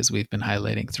 obviously, as we've been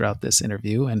highlighting throughout this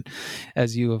interview, and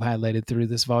as you have highlighted through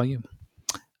this volume.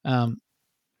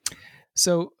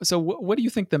 So what do you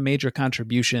think the major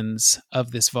contributions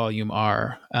of this volume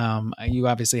are? You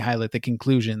obviously highlight the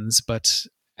conclusions, but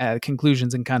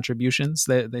conclusions and contributions,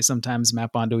 they sometimes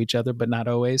map onto each other, but not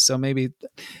always. So maybe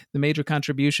the major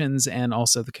contributions and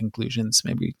also the conclusions,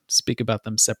 maybe speak about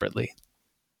them separately.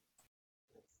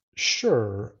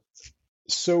 Sure.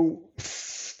 So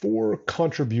for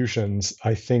contributions,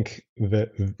 I think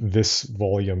that this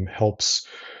volume helps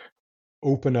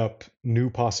open up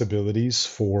new possibilities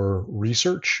for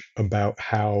research about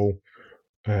how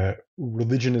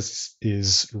religion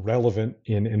is relevant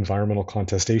in environmental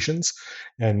contestations.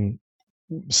 And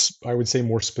I would say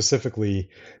more specifically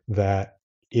that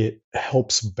it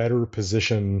helps better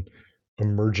position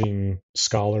emerging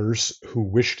scholars who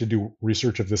wish to do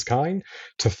research of this kind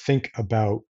to think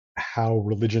about how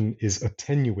religion is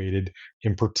attenuated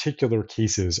in particular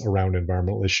cases around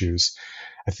environmental issues.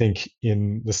 I think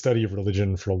in the study of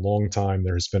religion for a long time,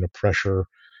 there has been a pressure.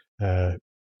 Uh,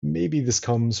 Maybe this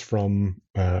comes from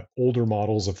older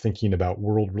models of thinking about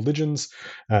world religions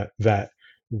that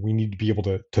we need to be able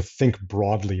to think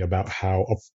broadly about how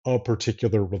a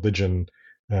particular religion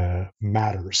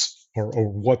matters, or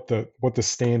what the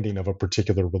standing of a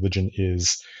particular religion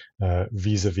is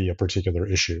vis-a-vis a particular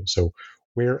issue. So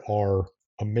where are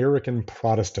American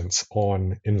Protestants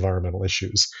on environmental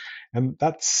issues? And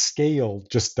that scale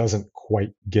just doesn't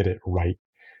quite get it right.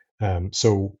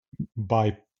 So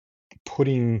by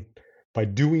putting by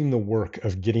doing the work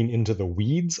of getting into the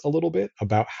weeds a little bit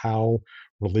about how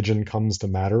religion comes to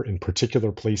matter in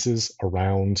particular places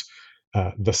around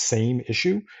the same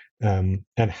issue, and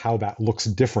how that looks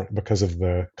different because of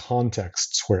the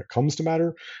contexts where it comes to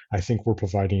matter, I think we're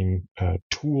providing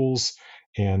tools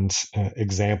and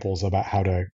examples about how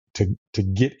to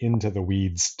get into the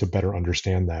weeds to better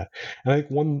understand that. And I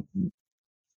think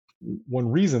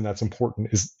one reason that's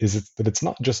important is that it's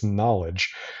not just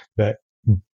knowledge, that,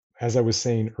 as I was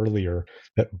saying earlier,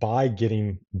 that by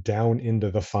getting down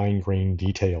into the fine-grained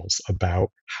details about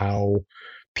how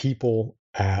people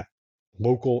at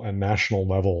local and national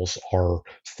levels are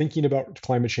thinking about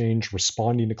climate change,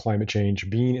 responding to climate change,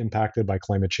 being impacted by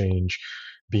climate change,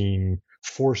 being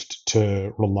forced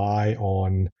to rely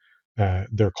on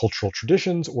their cultural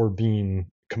traditions, or being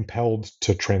compelled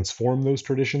to transform those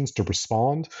traditions to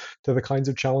respond to the kinds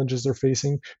of challenges they're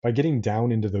facing. By getting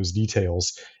down into those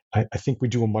details, I think we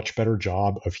do a much better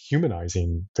job of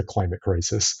humanizing the climate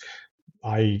crisis.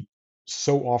 I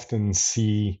so often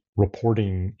see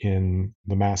reporting in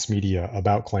the mass media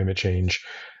about climate change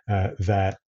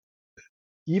that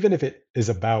even if it is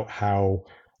about how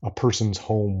a person's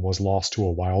home was lost to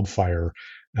a wildfire,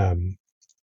 um,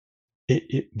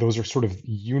 those are sort of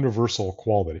universal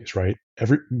qualities, right?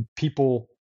 Every people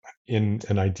in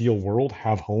an ideal world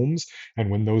have homes, and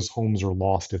when those homes are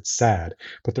lost, it's sad.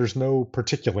 But there's no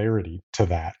particularity to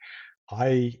that.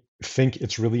 I think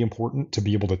it's really important to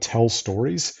be able to tell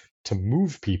stories to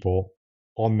move people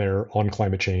on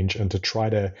climate change, and to try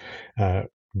to uh,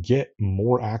 get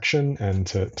more action, and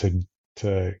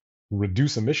to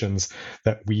reduce emissions,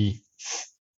 that we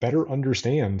better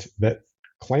understand that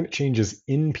climate change is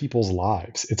in people's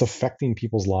lives. It's affecting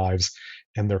people's lives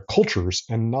and their cultures,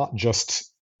 and not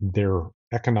just their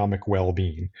economic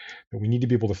well-being. That we need to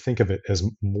be able to think of it as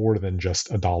more than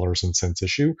just a dollars and cents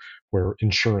issue, where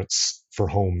insurance for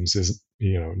homes is,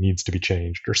 needs to be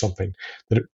changed or something.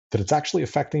 That it's actually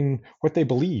affecting what they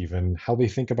believe and how they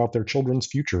think about their children's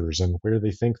futures, and where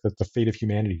they think that the fate of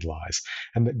humanity lies.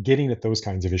 And that getting at those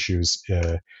kinds of issues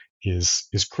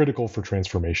is critical for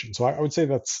transformation. So I would say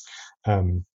that's,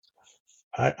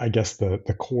 I guess,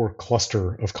 the core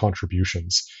cluster of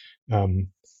contributions.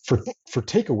 For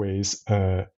takeaways,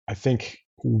 I think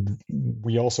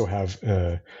we also have,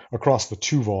 across the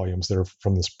two volumes that are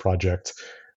from this project,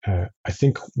 I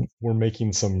think we're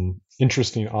making some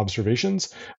interesting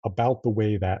observations about the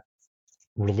way that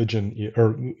religion,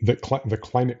 or the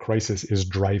climate crisis, is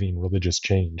driving religious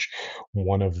change.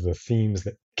 One of the themes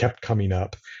that kept coming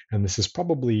up, and this is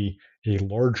probably a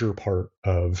larger part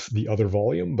of the other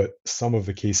volume, but some of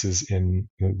the cases in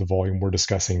the volume we're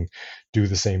discussing do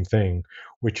the same thing,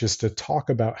 which is to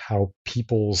talk about how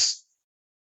people's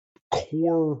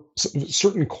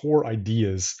certain core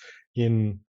ideas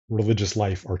in religious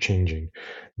life are changing.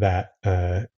 That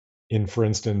for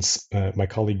instance, my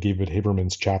colleague David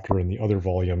Haberman's chapter in the other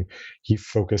volume, he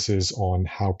focuses on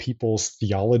how people's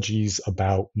theologies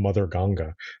about Mother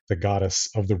Ganga, the goddess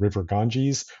of the river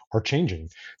Ganges, are changing.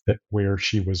 That where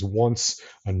she was once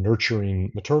a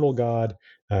nurturing maternal god,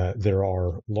 there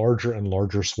are larger and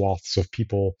larger swaths of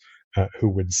people who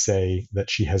would say that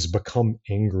she has become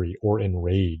angry or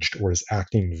enraged or is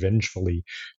acting vengefully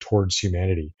towards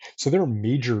humanity. So there are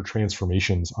major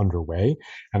transformations underway.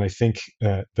 And I think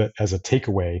that as a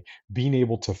takeaway, being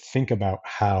able to think about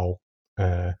how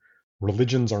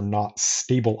religions are not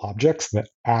stable objects that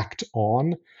act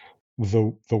on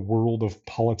the world of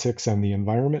politics and the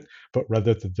environment, but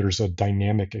rather that there's a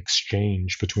dynamic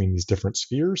exchange between these different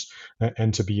spheres,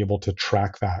 and to be able to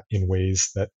track that in ways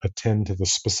that attend to the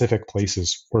specific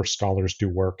places where scholars do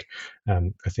work. I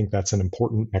think that's an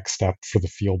important next step for the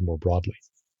field more broadly.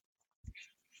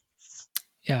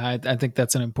 Yeah, I think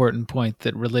that's an important point,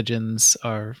 that religions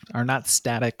are not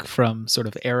static from sort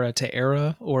of era to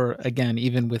era, or again,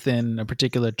 even within a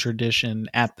particular tradition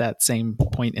at that same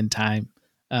point in time.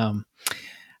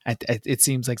 It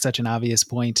seems like such an obvious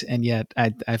point, and yet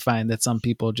I find that some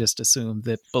people just assume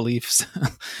that beliefs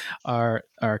are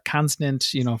constant,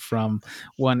 from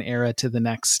one era to the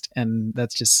next, and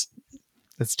that's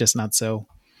just not so.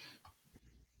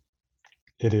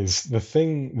 It is the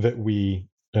thing that we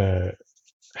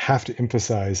have to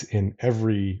emphasize in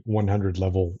every 100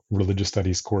 level religious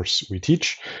studies course we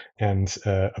teach, and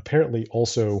apparently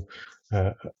also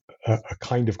a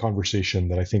kind of conversation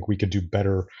that I think we could do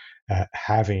better at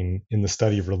having in the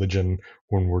study of religion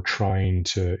when we're trying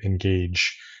to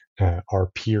engage our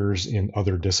peers in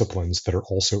other disciplines that are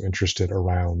also interested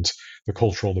around the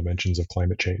cultural dimensions of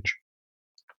climate change.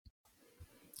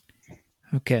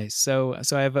 Okay, so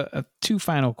I have two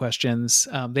final questions.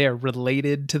 They are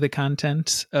related to the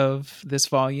content of this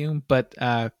volume, but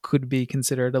could be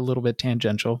considered a little bit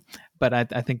tangential. But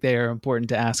I think they are important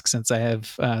to ask since I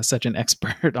have such an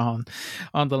expert on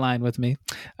the line with me.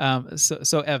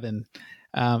 So Evan,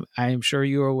 I am sure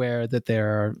you are aware that there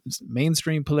are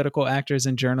mainstream political actors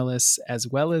and journalists, as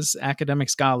well as academic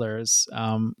scholars,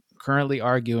 currently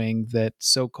arguing that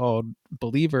so-called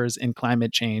believers in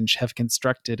climate change have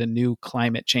constructed a new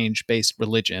climate change-based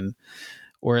religion,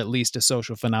 or at least a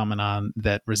social phenomenon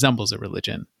that resembles a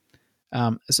religion.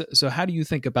 So how do you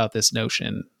think about this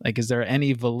notion? Like, is there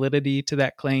any validity to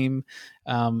that claim,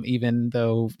 even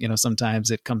though, sometimes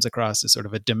it comes across as sort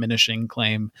of a diminishing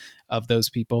claim of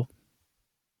those people?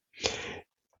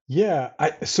 Yeah.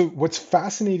 So what's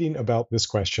fascinating about this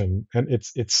question, and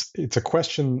it's a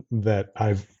question that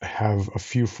I have a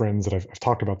few friends that I've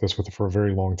talked about this with for a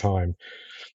very long time.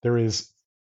 There is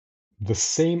the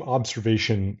same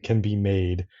observation can be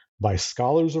made by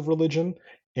scholars of religion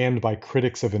and by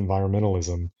critics of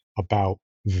environmentalism about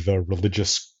the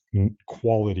religious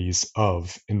qualities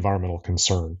of environmental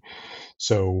concern.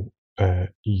 So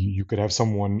you could have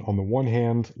someone on the one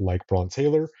hand, like Bron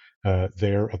Taylor,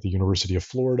 there at the University of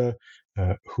Florida,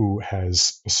 who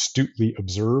has astutely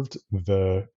observed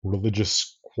the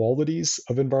religious qualities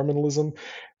of environmentalism,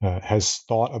 has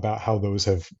thought about how those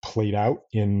have played out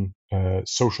in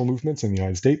social movements in the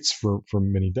United States for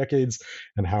many decades,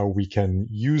 and how we can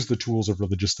use the tools of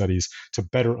religious studies to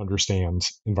better understand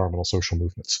environmental social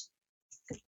movements.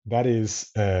 That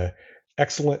is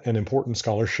excellent and important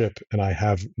scholarship, and I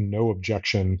have no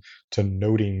objection to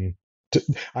noting.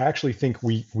 I actually think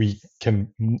we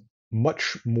can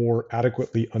much more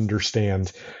adequately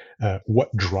understand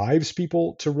what drives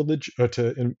people to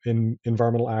religion, in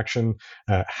environmental action,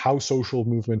 how social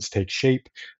movements take shape,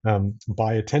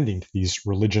 by attending to these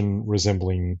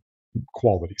religion-resembling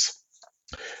qualities.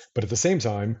 But at the same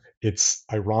time, it's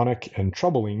ironic and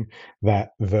troubling that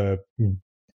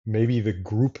maybe the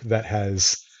group that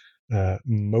has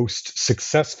most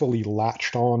successfully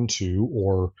latched on to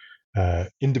or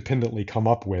independently come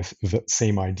up with the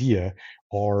same idea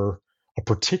are a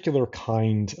particular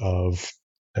kind of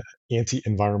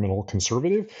anti-environmental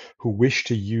conservative who wish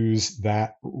to use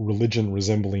that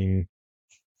religion-resembling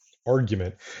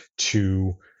argument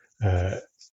to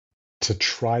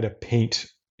try to paint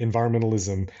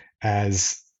environmentalism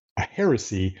as a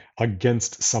heresy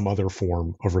against some other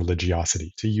form of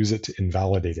religiosity, to use it to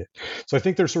invalidate it. So I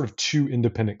think there's sort of two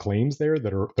independent claims there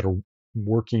that are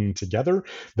working together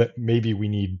that maybe we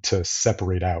need to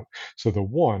separate out. So the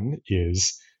one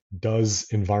is, does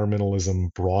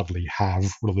environmentalism broadly have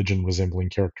religion resembling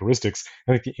characteristics?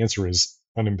 I think the answer is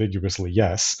unambiguously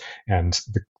yes. And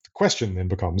the question then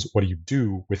becomes, what do you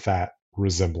do with that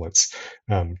resemblance?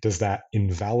 Does that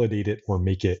invalidate it or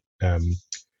make it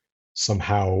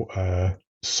somehow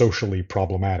socially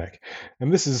problematic.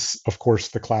 And this is, of course,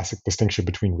 the classic distinction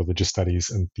between religious studies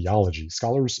and theology.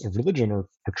 Scholars of religion are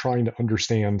trying to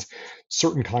understand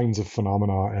certain kinds of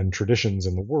phenomena and traditions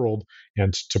in the world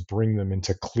and to bring them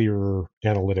into clearer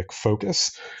analytic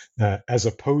focus, as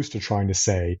opposed to trying to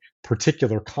say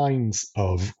particular kinds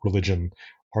of religion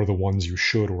are the ones you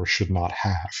should or should not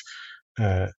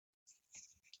have.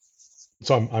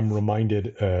 So I'm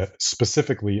reminded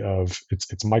specifically of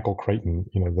it's Michael Crichton,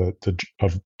 the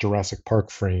of Jurassic Park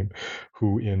fame,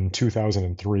 who in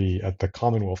 2003 at the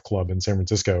Commonwealth Club in San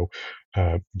Francisco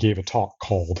gave a talk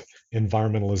called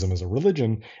 "Environmentalism as a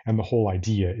Religion," and the whole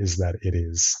idea is that it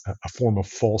is a form of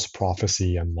false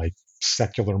prophecy and like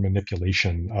secular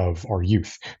manipulation of our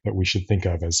youth that we should think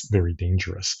of as very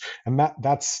dangerous. And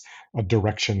that's a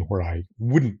direction where I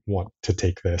wouldn't want to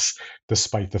take this,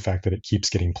 despite the fact that it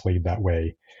keeps getting played that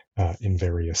way in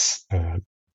various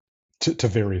to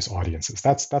various audiences.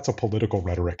 That's a political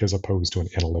rhetoric as opposed to an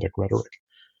analytic rhetoric.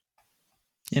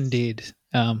 Indeed.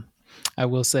 I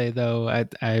will say, though,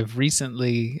 I've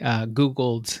recently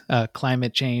Googled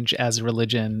climate change as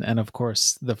religion. And of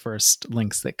course, the first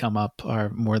links that come up are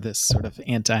more this sort of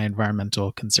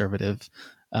anti-environmental conservative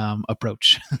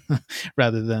approach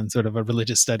rather than sort of a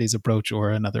religious studies approach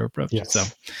or another approach. Yes. So,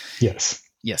 yes.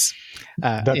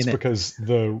 That's because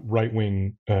the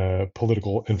right-wing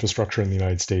political infrastructure in the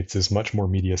United States is much more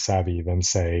media savvy than,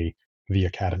 say, the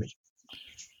academy.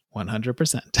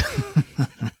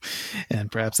 100%. And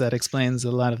perhaps that explains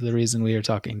a lot of the reason we are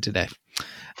talking today.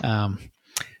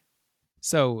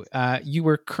 So you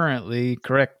were currently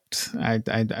correct. I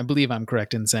believe I'm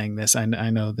correct in saying this. I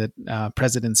know that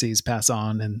presidencies pass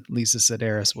on and Lisa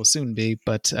Sedaris will soon be,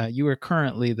 but you are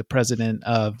currently the president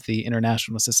of the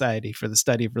International Society for the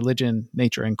Study of Religion,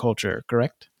 Nature, and Culture,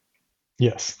 correct?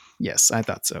 Yes. Yes, I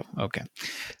thought so. Okay.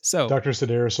 So Dr.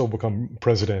 Sedaris will become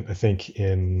president, I think,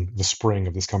 in the spring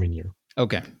of this coming year.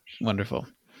 Okay, wonderful.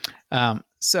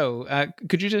 So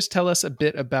could you just tell us a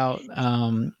bit about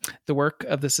the work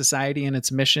of the Society and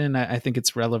its mission? I think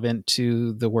it's relevant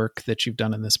to the work that you've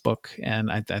done in this book,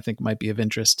 and I think might be of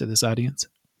interest to this audience.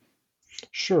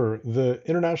 Sure. The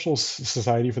International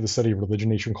Society for the Study of Religion,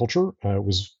 Nature, and Culture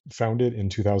was founded in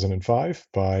 2005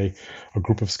 by a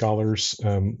group of scholars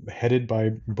headed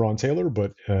by Bron Taylor,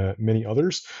 but many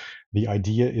others. The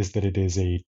idea is that it is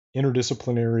a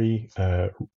interdisciplinary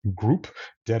group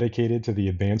dedicated to the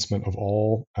advancement of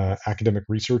all academic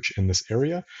research in this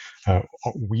area.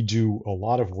 We do a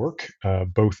lot of work,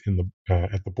 both in the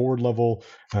at the board level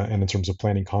and in terms of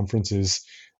planning conferences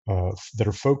that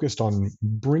are focused on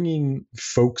bringing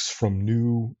folks from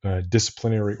new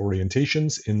disciplinary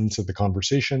orientations into the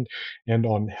conversation and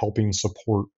on helping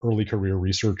support early career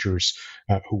researchers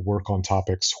who work on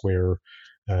topics where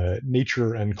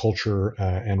nature and culture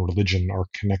and religion are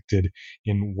connected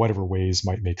in whatever ways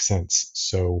might make sense.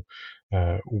 So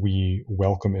we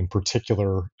welcome in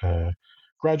particular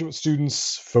graduate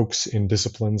students, folks in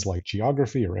disciplines like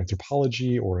geography or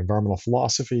anthropology or environmental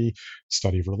philosophy,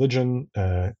 study of religion,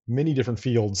 many different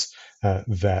fields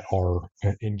that are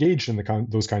engaged in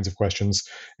those kinds of questions.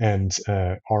 And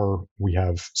we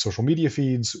have social media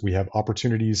feeds, we have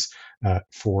opportunities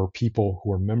for people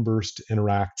who are members to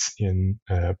interact in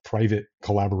private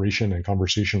collaboration and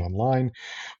conversation online.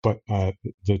 But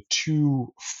the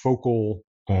two focal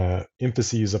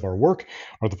emphases of our work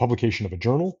are the publication of a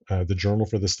journal, the Journal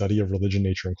for the Study of Religion,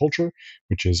 Nature, and Culture,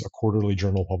 which is a quarterly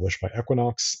journal published by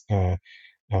Equinox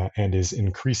and is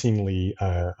increasingly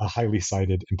a highly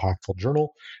cited, impactful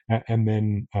journal, and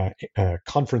then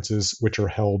conferences which are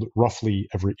held roughly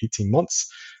every 18 months.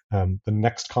 The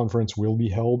next conference will be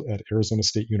held at Arizona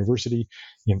State University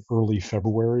in early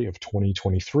February of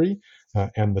 2023,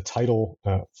 and the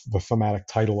thematic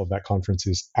title of that conference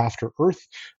is After Earth: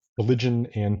 Religion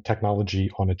and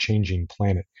Technology on a Changing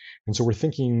Planet. And so we're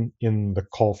thinking in the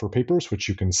call for papers, which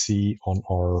you can see on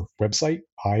our website,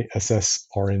 issrnc.org.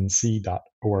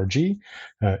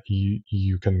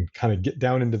 You can kind of get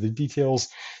down into the details,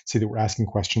 see that we're asking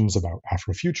questions about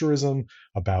Afrofuturism,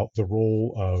 about the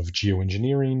role of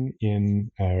geoengineering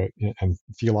and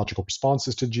theological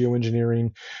responses to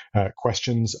geoengineering,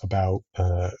 questions about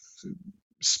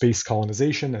space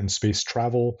colonization and space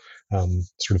travel,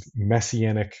 sort of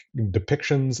messianic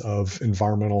depictions of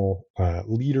environmental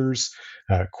leaders,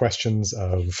 questions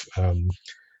of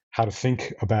how to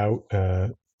think about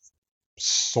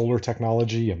solar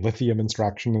technology and lithium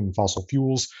extraction and fossil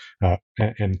fuels,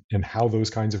 and how those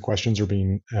kinds of questions are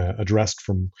being addressed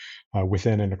from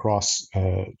within and across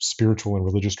spiritual and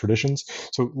religious traditions.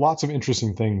 So lots of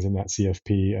interesting things in that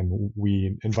CFP, and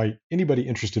we invite anybody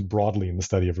interested broadly in the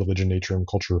study of religion, nature, and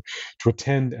culture to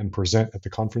attend and present at the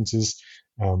conferences.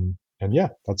 And yeah,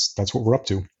 that's what we're up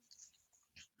to.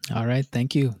 All right,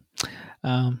 thank you.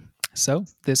 So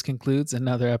this concludes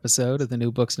another episode of the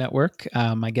New Books Network.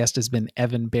 My guest has been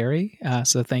Evan Berry.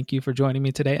 So thank you for joining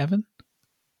me today, Evan.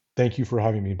 Thank you for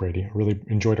having me, Brady. I really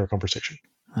enjoyed our conversation.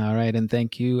 All right, and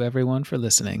thank you everyone for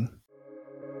listening.